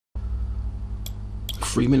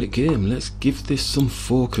3-minute game. Let's give this some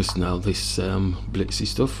focus now, this blitzy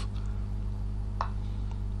stuff.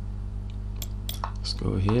 Let's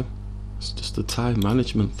go here. It's just a time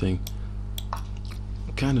management thing.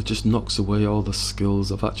 It kind of just knocks away all the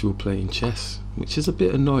skills of actual playing chess, which is a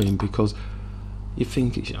bit annoying because you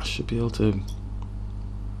think I should be able to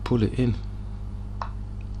pull it in.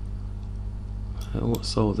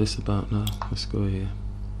 What's all this about now? Let's go here.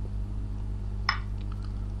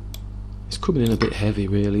 It's coming in a bit heavy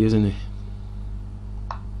really, isn't it?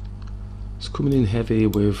 It's coming in heavy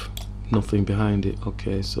with nothing behind it.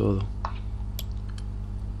 Okay, so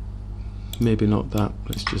maybe not that.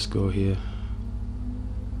 Let's just go here.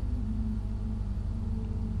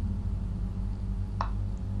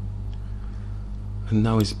 And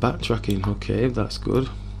now he's backtracking. Okay, that's good.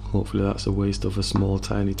 Hopefully that's a waste of a small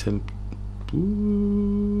tiny temp.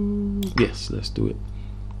 Ooh, yes, let's do it.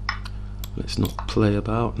 Let's not play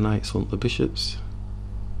about. Knights hunt the bishops.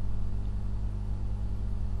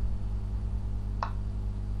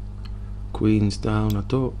 Queen's down. I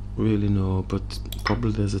don't really know, but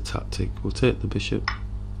probably there's a tactic. We'll take the bishop.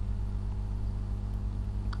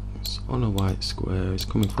 It's on a white square. It's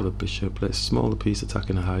coming for the bishop. Let's smaller piece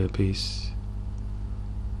attacking a higher piece.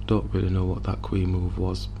 Don't really know what that queen move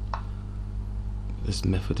was. There's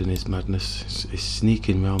method in his madness. He's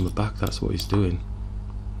sneaking around the back. That's what he's doing.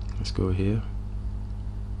 Let's go here.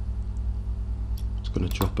 It's going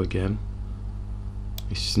to drop again.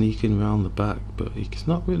 He's sneaking around the back, but he's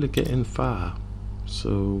not really getting far.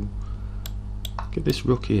 So get this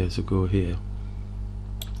rook here to go here.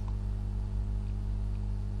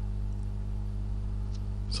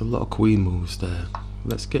 There's a lot of queen moves there.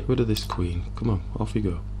 Let's get rid of this queen. Come on, off you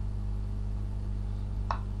go.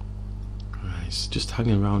 Right, it's just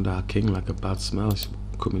hanging around our king like a bad smell. It's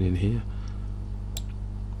coming in here.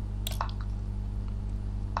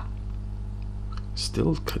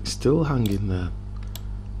 Still hanging there.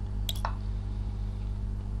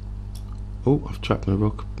 Oh, I've trapped my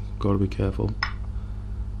rook. Gotta be careful.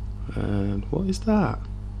 And what is that?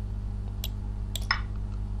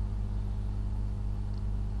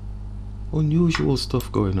 Unusual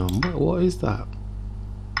stuff going on. What is that?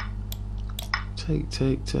 Take.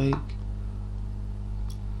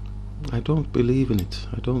 I don't believe in it.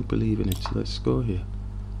 I don't believe in it. Let's go here.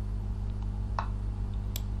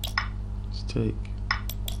 Let's take.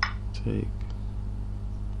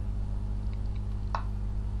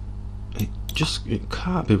 It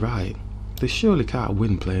can't be right. They surely can't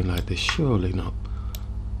win playing like this. Surely not.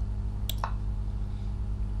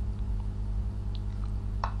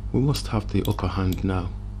 We must have the upper hand now.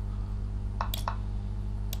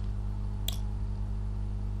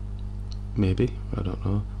 Maybe, I don't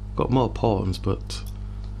know. Got more pawns, but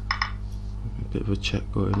a bit of a check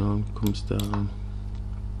going on. Comes down.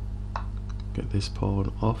 Get this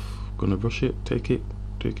pawn off. Gonna rush it. Take it.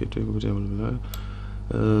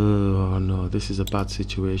 Oh no, this is a bad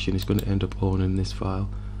situation. He's going to end up owning this file.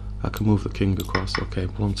 I can move the king across. Okay,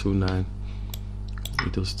 1, 2, 9. He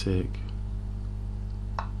does take.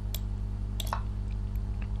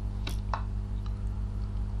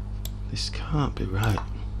 This can't be right.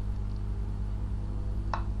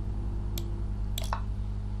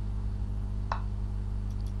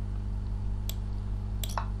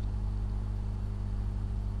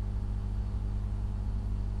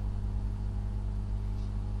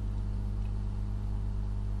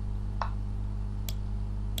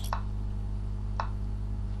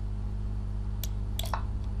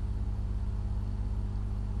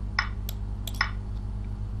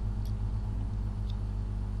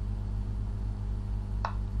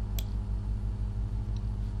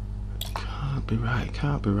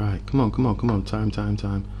 Can't be right. Come on.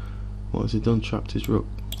 Time. What has he done? Trapped his rook.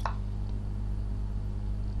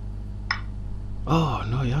 Oh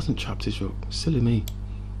no, he hasn't trapped his rook. Silly me.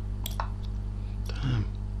 Damn.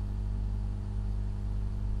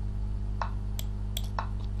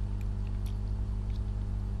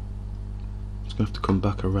 Just gonna have to come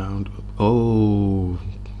back around. Oh,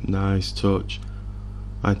 nice touch.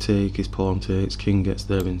 I take, his pawn takes, king gets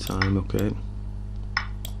there in time. Okay.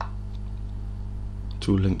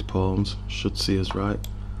 2 linked pawns should see us right.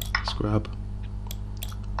 Let's grab.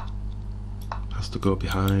 Has to go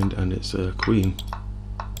behind, and it's a queen.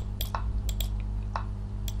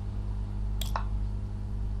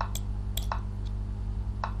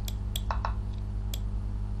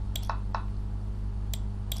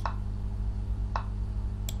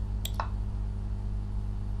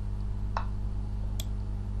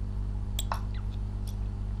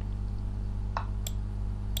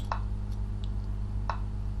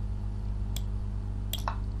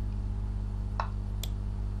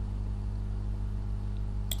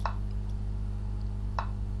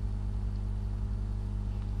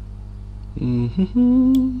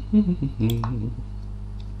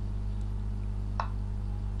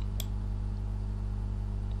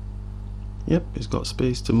 Yep, he's got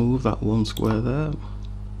space to move that one square there.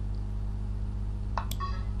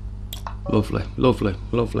 Lovely, lovely,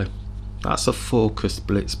 lovely. That's a focused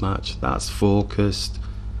blitz match. That's focused.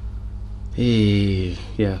 Hey,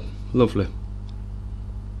 yeah, lovely.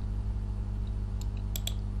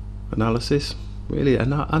 Analysis. Really,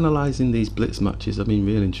 analysing these blitz matches, I mean,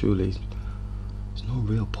 really and truly, there's no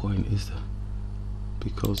real point, is there?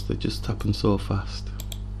 Because they just happen so fast.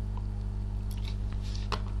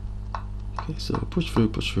 Okay, so push through,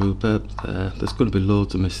 but there's going to be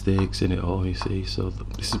loads of mistakes in it all, you see, so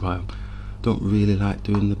this is why I don't really like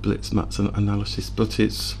doing the blitz match analysis, but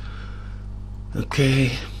it's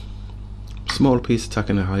okay. Smaller piece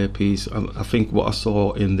attacking a higher piece. I think what I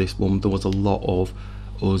saw in this one, there was a lot of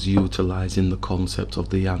us utilising the concept of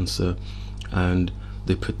the answer and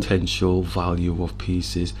the potential value of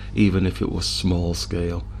pieces, even if it was small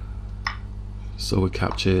scale. So we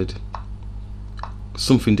captured.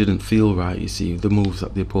 Something didn't feel right, you see, the moves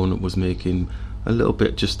that the opponent was making a little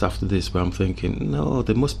bit just after this, where I'm thinking, no,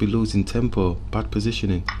 they must be losing tempo, bad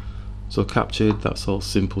positioning. So captured, that's all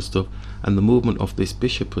simple stuff. And the movement of this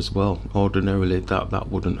bishop as well, ordinarily that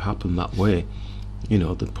wouldn't happen that way. You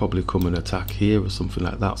know, they'd probably come and attack here or something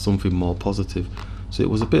like that, something more positive. So it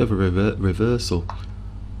was a bit of a reversal.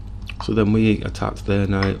 So then we attacked their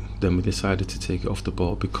knight, then we decided to take it off the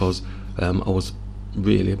board because I was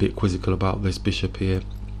really a bit quizzical about this bishop here,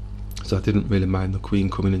 so I didn't really mind the queen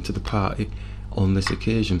coming into the party on this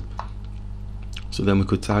occasion. So then we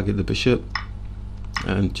could target the bishop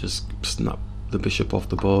and just snap the bishop off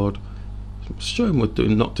the board. Showing we're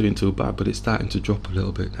not doing too bad, but it's starting to drop a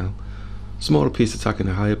little bit now. Smaller piece attacking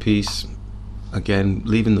a higher piece, again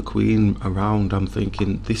leaving the queen around. I'm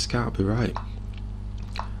thinking this can't be right,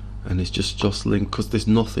 and it's just jostling because there's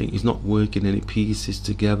nothing, he's not working any pieces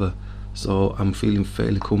together. So I'm feeling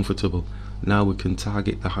fairly comfortable. Now we can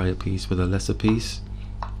target the higher piece with a lesser piece,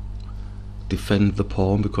 defend the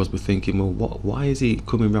pawn, because we're thinking, well, why is he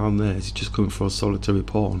coming around there? Is he just coming for a solitary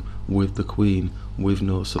pawn with the queen with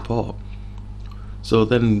no support? So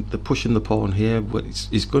then they're pushing the pawn here, but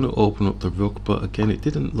it's going to open up the rook, but again it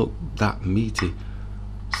didn't look that meaty.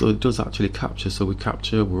 So it does actually capture, so we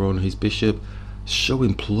capture, we're on his bishop,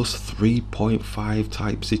 showing plus 3.5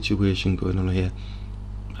 type situation going on here.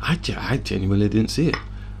 I genuinely didn't see it.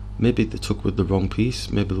 Maybe they took with the wrong piece,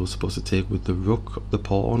 maybe they were supposed to take with the rook, the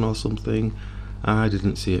pawn or something. I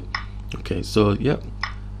didn't see it. Okay, so yep,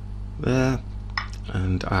 there.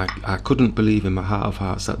 And I couldn't believe in my heart of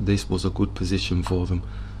hearts that this was a good position for them.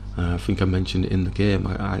 I think I mentioned it in the game,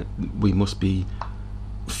 we must be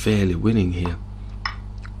fairly winning here.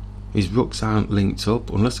 His rooks aren't linked up,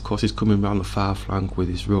 unless of course he's coming around the far flank with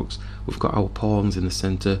his rooks. We've got our pawns in the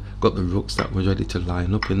centre, got the rooks that were ready to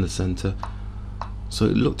line up in the centre. So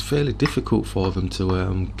it looked fairly difficult for them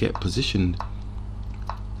to get positioned.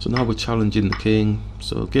 So now we're challenging the king,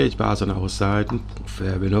 so gauge bars on our side,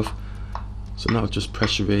 fair enough. So now just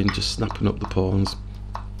pressuring, just snapping up the pawns,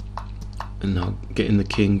 and now getting the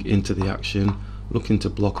king into the action, looking to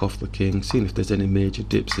block off the king, seeing if there's any major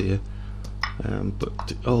dips here.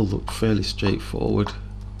 But it all looked fairly straightforward.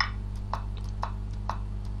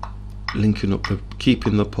 Linking up,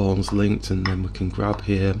 keeping the pawns linked, and then we can grab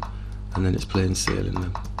here, and then it's plain sailing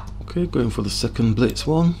then. Okay, going for the second blitz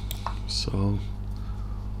one. So,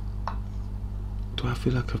 do I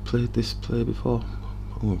feel like I've played this play before?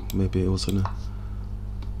 Oh, maybe it was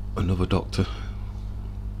another doctor.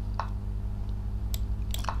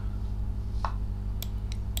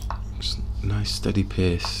 Just nice steady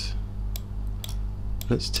pace.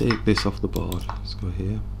 Let's take this off the board. Let's go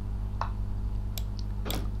here.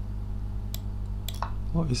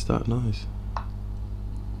 What is that noise?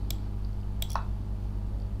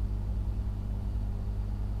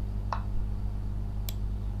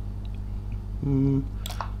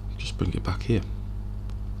 Just bring it back here.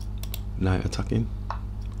 Knight attacking.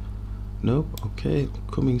 Nope. Okay,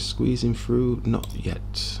 coming, squeezing through. Not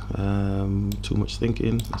yet. Too much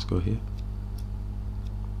thinking. Let's go here.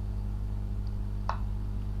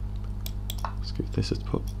 Let's give this a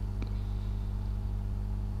put.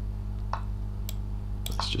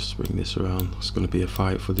 Let's just swing this around. It's going to be a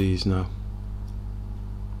fight for these now.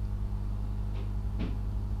 I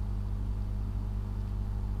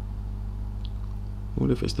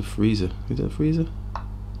wonder if it's the freezer. Is it a freezer?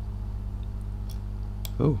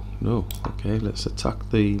 Oh, no. Okay, let's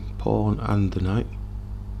attack the pawn and the knight.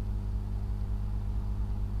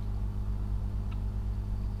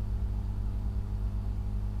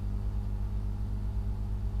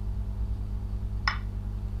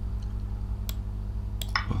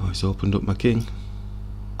 it's opened up my king.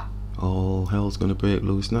 All hell's gonna break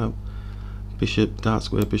loose now. Bishop, dark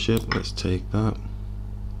square bishop, let's take that.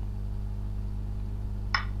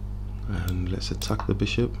 And let's attack the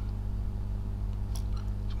bishop.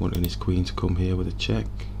 He's wanting his queen to come here with a check.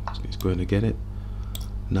 He's going to get it.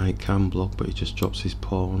 Knight can block, but he just drops his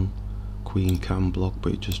pawn. Queen can block,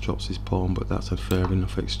 but he just drops his pawn, but that's a fair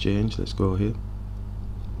enough exchange. Let's go here.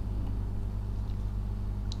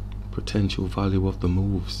 Potential value of the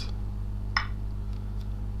moves.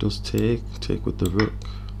 Does take with the rook.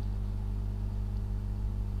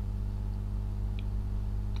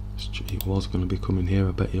 He was going to be coming here,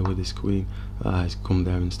 I bet you, with his queen. He's come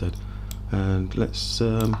there instead. And let's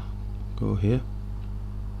go here.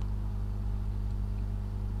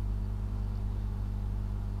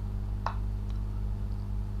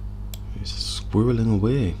 He's squirreling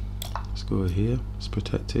away. Let's go here. It's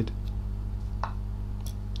protected.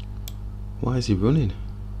 Why is he running?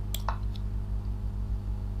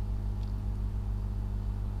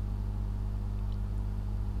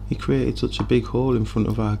 He created such a big hole in front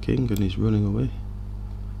of our king and he's running away.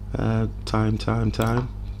 Time.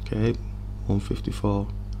 Okay, 154.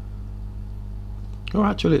 Oh,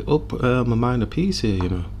 actually up a minor piece here, you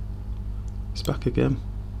know. It's back again.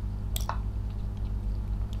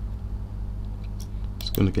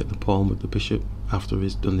 Just going to get the pawn with the bishop after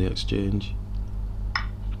he's done the exchange.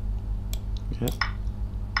 Yeah.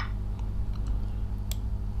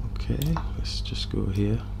 Okay, let's just go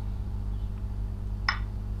here.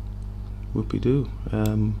 Whoopie-doo.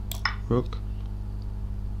 Rook.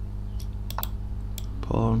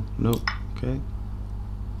 Pawn. Nope. Okay.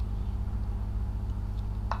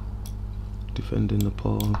 Defending the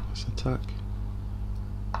pawn. Let's attack.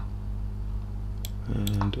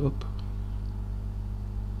 And up.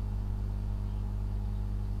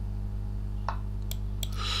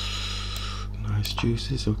 Nice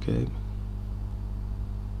juices. Okay.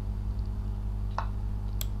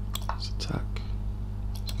 Let's attack.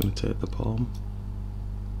 Going to take the pawn.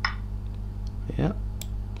 Yeah.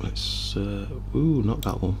 Let's ooh, not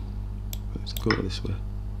that one. Let's go this way.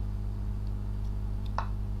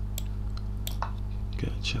 Get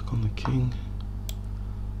a check on the king.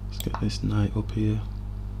 Let's get this knight up here.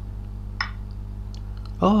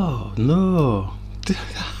 Oh no!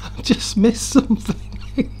 I just missed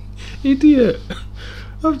something. Idiot!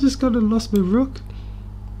 I've just gone and lost my rook.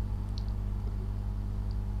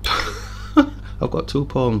 I've got two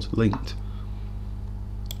pawns linked.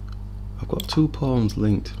 I've got two pawns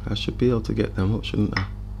linked. I should be able to get them up, shouldn't I?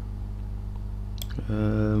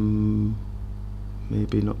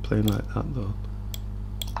 Maybe not playing like that though.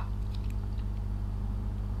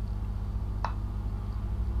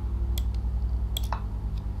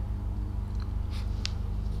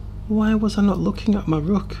 Why was I not looking at my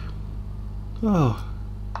rook? Oh.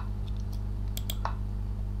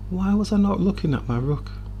 Why was I not looking at my rook?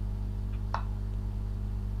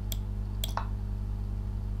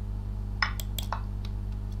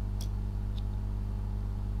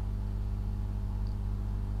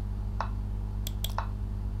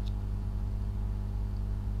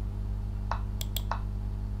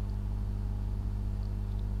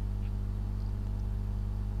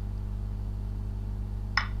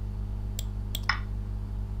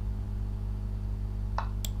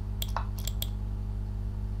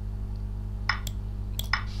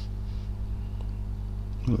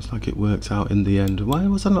 Looks like it worked out in the end. Why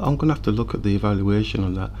was I not? I'm gonna have to look at the evaluation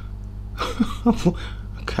on that.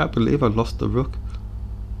 I can't believe I lost the rook.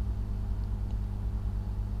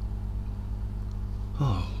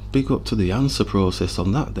 Oh, big up to the answer process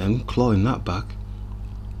on that then, clawing that back.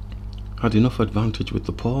 Had enough advantage with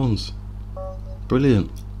the pawns.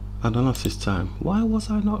 Brilliant. Had enough this time. Why was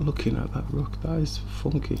I not looking at that rook? That is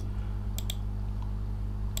funky.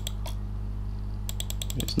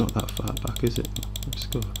 It's not that far back, is it? Let's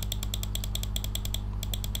go.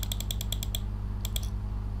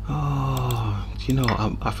 Oh, you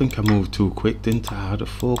know, I think I moved too quick, didn't I? I had a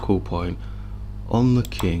focal point on the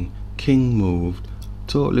king. King moved.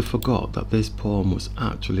 Totally forgot that this pawn was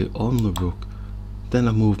actually on the rook. Then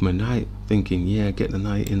I moved my knight, thinking, yeah, get the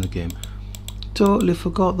knight in the game. Totally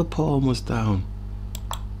forgot the pawn was down.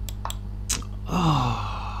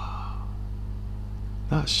 Oh,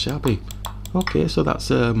 that's shabby. Okay, so that's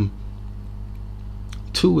 2,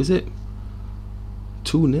 is it?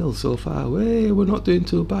 2-0 so far. Hey, we're not doing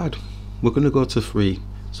too bad. We're going to go to 3.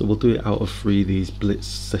 So we'll do it out of 3, these blitz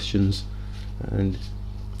sessions. And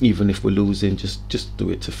even if we're losing, just do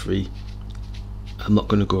it to 3. I'm not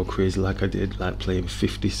going to go crazy like I did, like playing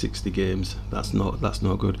 50, 60 games. That's not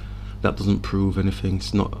good. That doesn't prove anything.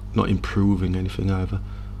 It's not improving anything either.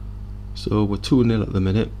 So we're 2-0 at the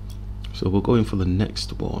minute. So we'll go in for the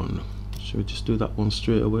next one. Should we just do that one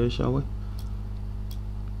straight away, shall we?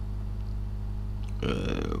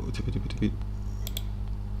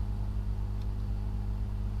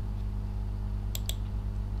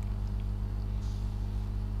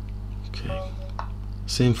 Okay,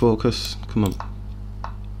 same focus, come on.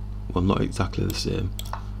 Well, not exactly the same.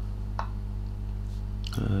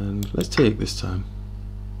 And let's take this time.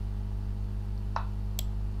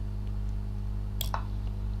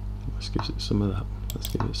 Let's give it some of that. Let's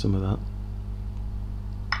give it some of that.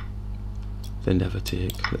 They never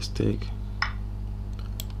take. Let's take.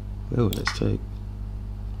 Oh, let's take.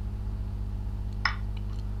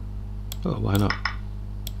 Oh, why not?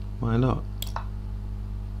 Why not?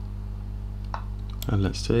 And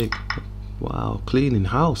let's take. Wow, cleaning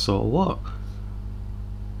house or what?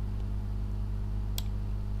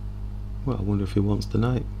 Well, I wonder if he wants the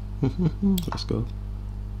night. Let's go.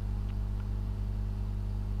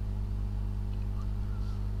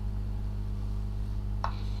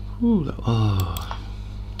 Ooh, oh,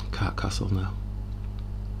 Cat Castle now.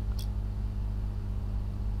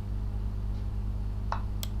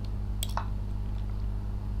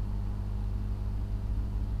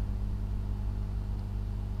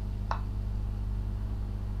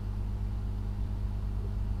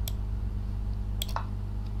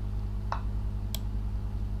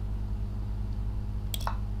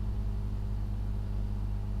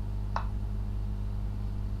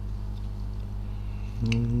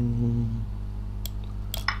 Let's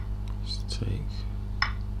take.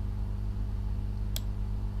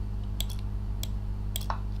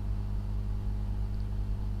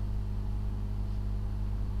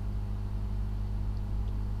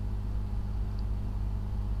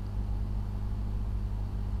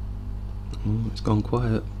 It's gone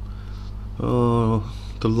quiet. Oh,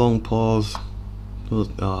 the long pause.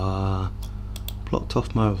 Blocked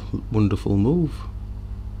off my wonderful move.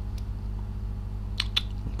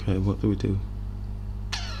 Okay, what do we do?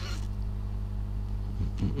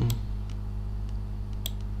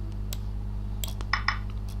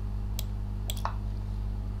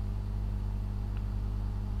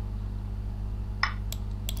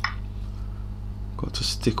 Got to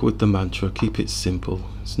stick with the mantra, keep it simple.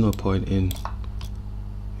 There's no point in,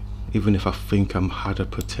 even if I think I'm had a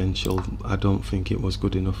potential, I don't think it was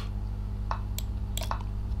good enough.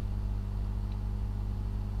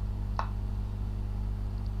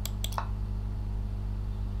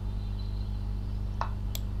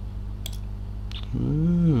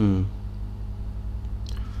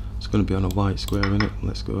 It's going to be on a white square, innit?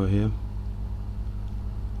 Let's go here.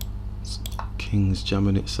 King's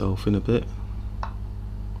jamming itself in a bit.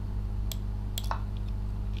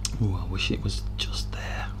 Oh, I wish it was just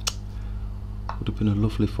there. Would have been a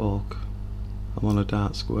lovely fork. I'm on a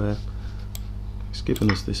dark square. He's given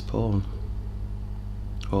us this pawn.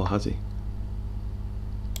 Or has he?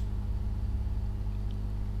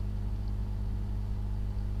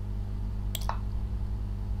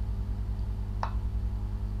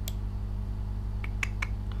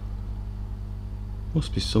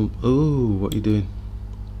 Must be some. Oh, what are you doing?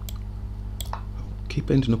 Keep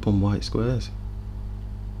ending up on white squares.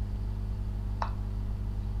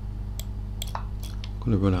 I'm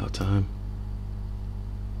gonna run out of time.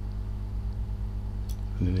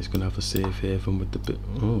 And then he's gonna have a safe haven with the bit.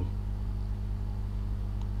 Oh.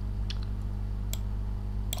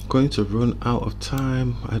 I'm going to run out of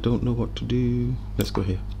time. I don't know what to do. Let's go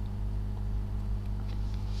here.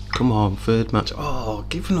 Come on, third match. Oh,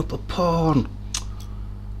 giving up a pawn.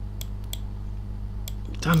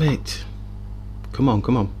 Damn it. Come on,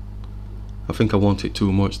 come on. I think I want it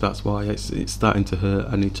too much, that's why it's starting to hurt.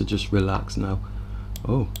 I need to just relax now.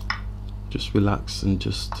 Oh, just relax and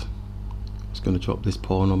just, it's going to drop this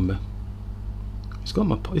pawn on me.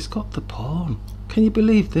 It's got the pawn. Can you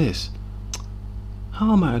believe this?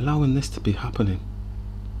 How am I allowing this to be happening?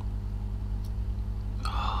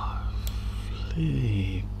 Oh,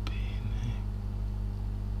 flipping.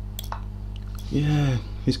 Yeah,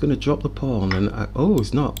 he's going to drop the pawn and oh,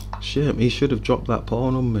 he's not. Shame, he should have dropped that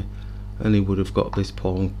pawn on me and he would have got this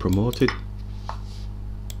pawn promoted.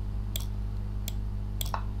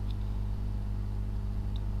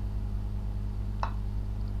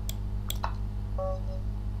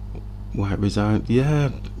 White resigned.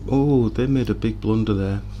 Yeah, oh, they made a big blunder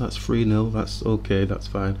there. That's 3-0, that's okay, that's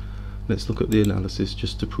fine. Let's look at the analysis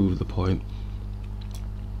just to prove the point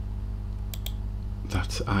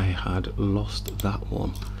that I had lost that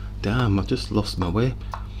one. Damn, I just lost my way.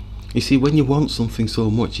 You see, when you want something so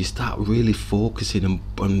much, you start really focusing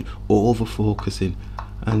and over focusing,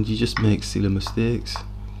 and you just make silly mistakes.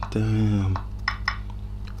 Damn.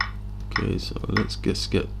 Okay, so let's get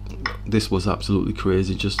this was absolutely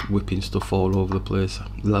crazy, just whipping stuff all over the place.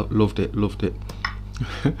 Loved it.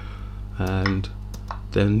 And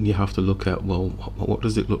then you have to look at, well, what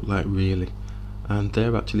does it look like really? And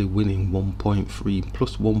they're actually winning 1.3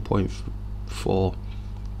 plus 1.4.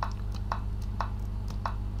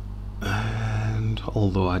 And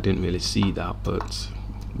although I didn't really see that, but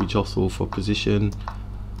we jostled for position,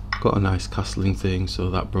 got a nice castling thing, so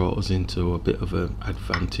that brought us into a bit of an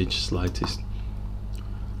advantage, slightest.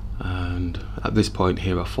 And at this point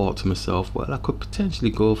here I thought to myself, well, I could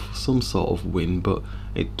potentially go for some sort of win, but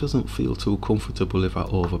it doesn't feel too comfortable if I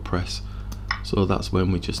overpress. So that's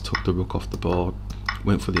when we just took the rook off the board,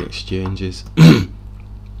 went for the exchanges,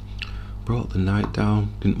 brought the knight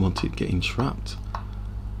down, didn't want it getting trapped.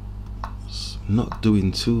 Not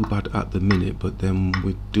doing too bad at the minute, but then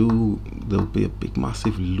there'll be a big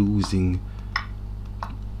massive losing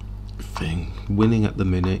thing. Winning at the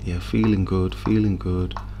minute, yeah, feeling good,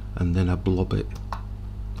 and then I blob it.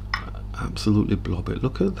 Absolutely blob it.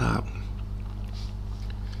 Look at that.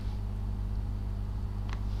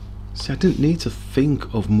 See, I didn't need to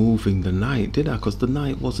think of moving the knight, did I? Because the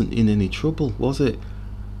knight wasn't in any trouble, was it?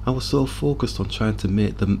 I was so focused on trying to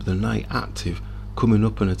make the knight active, coming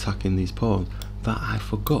up and attacking these pawns, that I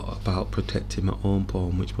forgot about protecting my own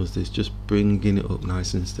pawn, which was this, just bringing it up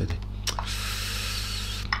nice and steady.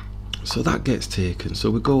 So that gets taken, so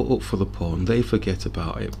we go up for the pawn, they forget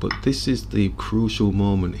about it, but this is the crucial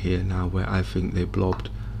moment here now where I think they blobbed.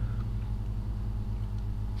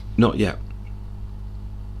 Not yet.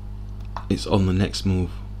 It's on the next move.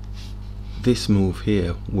 This move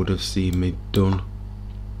here would have seen me done.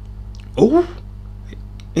 Oh!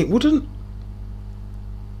 It wouldn't?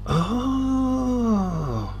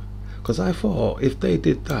 Ah! Because I thought if they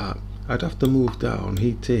did that, I'd have to move down,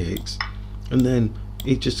 he takes, and then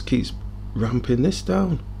he just keeps ramping this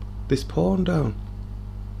down, this pawn down.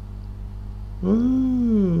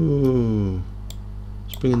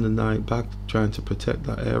 Just bringing the knight back, trying to protect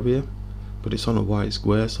that area, but it's on a white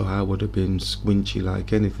square, so I would have been squinchy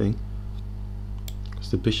like anything, because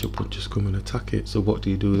the bishop would just come and attack it. So what do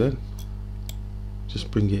you do then? Just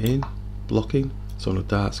bring it in, blocking. It's on a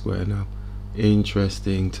dark square now.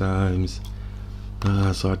 Interesting times.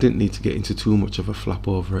 So I didn't need to get into too much of a flap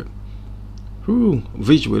over it. Ooh,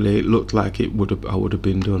 visually it looked like I would have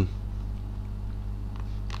been done.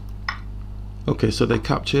 Okay, so they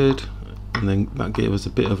captured, and then that gave us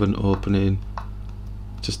a bit of an opening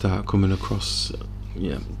to start coming across.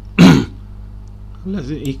 Yeah,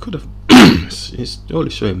 he could have. It's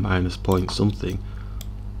only showing minus point something.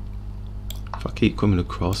 If I keep coming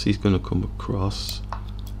across, he's going to come across,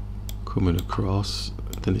 coming across,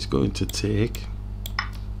 then he's going to take.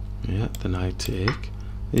 Yeah, then I take.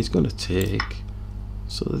 He's going to take.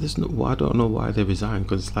 So there's no, I don't know why they resigned,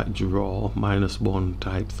 because it's like draw -1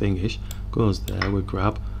 type thingish. Goes there, we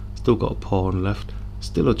grab. Still got a pawn left.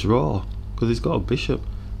 Still a draw, because he's got a bishop.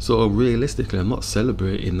 So realistically, I'm not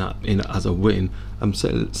celebrating that as a win. I'm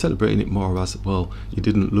celebrating it more as, well, you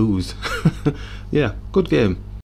didn't lose. Yeah, good game.